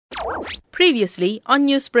Previously on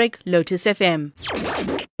Newsbreak, Lotus FM.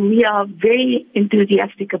 We are very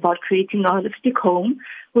enthusiastic about creating a holistic home,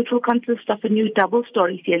 which will consist of a new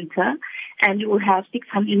double-storey center, and it will have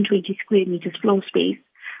 620 square meters floor space.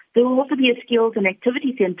 There will also be a skills and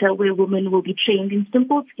activity center where women will be trained in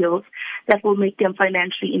simple skills that will make them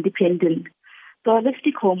financially independent. The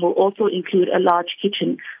holistic home will also include a large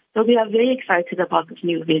kitchen, so we are very excited about this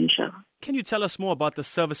new venture. Can you tell us more about the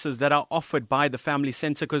services that are offered by the Family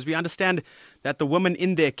Centre? Because we understand that the women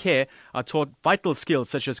in their care are taught vital skills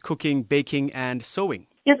such as cooking, baking and sewing.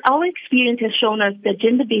 Yes, our experience has shown us that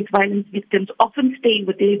gender-based violence victims often stay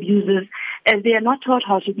with their abusers as they are not taught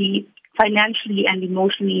how to be financially and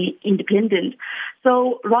emotionally independent.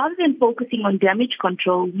 So rather than focusing on damage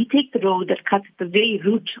control, we take the road that cuts at the very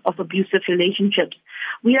root of abusive relationships.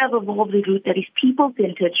 We have evolved a route that is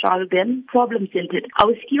people-centered rather than problem-centered.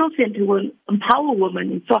 Our skills center will empower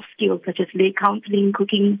women in soft skills such as lay counseling,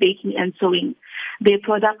 cooking, baking, and sewing. Their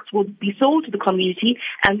products will be sold to the community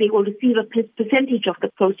and they will receive a percentage of the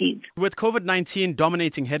proceeds. With COVID-19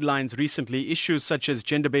 dominating headlines recently, issues such as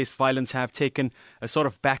gender-based violence have taken a sort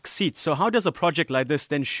of back seat. So how does a project like this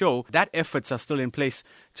then show that efforts are still in place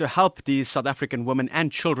to help these South African women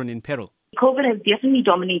and children in peril? COVID has definitely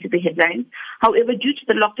dominated the headlines. However, due to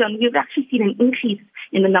the lockdown, we have actually seen an increase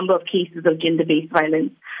in the number of cases of gender-based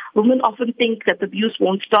violence. Women often think that the abuse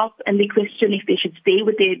won't stop and they question if they should stay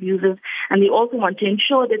with their abusers, and they also want to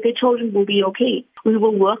ensure that their children will be okay. We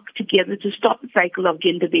will work together to stop the cycle of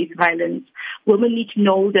gender-based violence. Women need to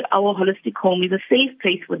know that our holistic home is a safe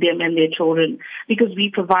place for them and their children because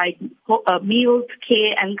we provide meals,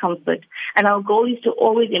 care and comfort. And our goal is to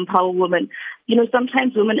always empower women. You know,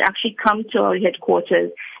 sometimes women actually come to our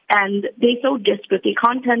headquarters and they're so desperate. They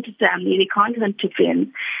can't turn to family, they can't turn to friends.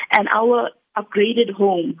 And our upgraded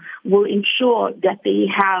home will ensure that they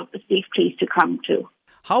have a safe place to come to.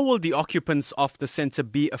 How will the occupants of the centre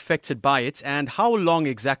be affected by it, and how long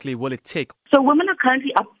exactly will it take? So women are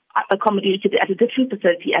currently accommodated at a different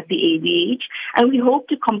facility at the ABH, and we hope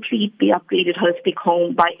to complete the upgraded holistic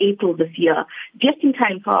home by April this year, just in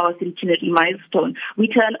time for our centenary milestone. We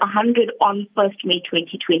turn 100 on 1st May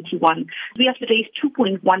 2021. We have to raise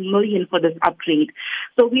 2.1 million for this upgrade.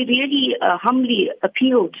 So we really humbly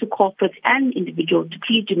appeal to corporates and individuals to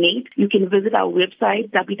please donate. You can visit our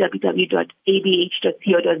website, www.abh.co.za,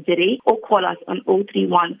 or call us on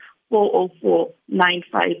 031 404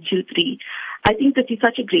 9523. I think this is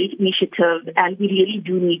such a great initiative and we really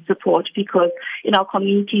do need support because in our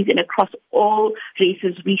communities and across all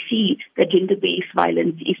races we see that gender-based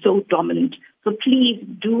violence is so dominant. So please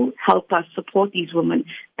do help us support these women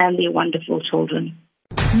and their wonderful children.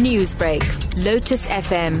 Newsbreak, Lotus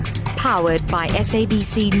FM, powered by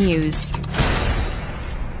SABC News.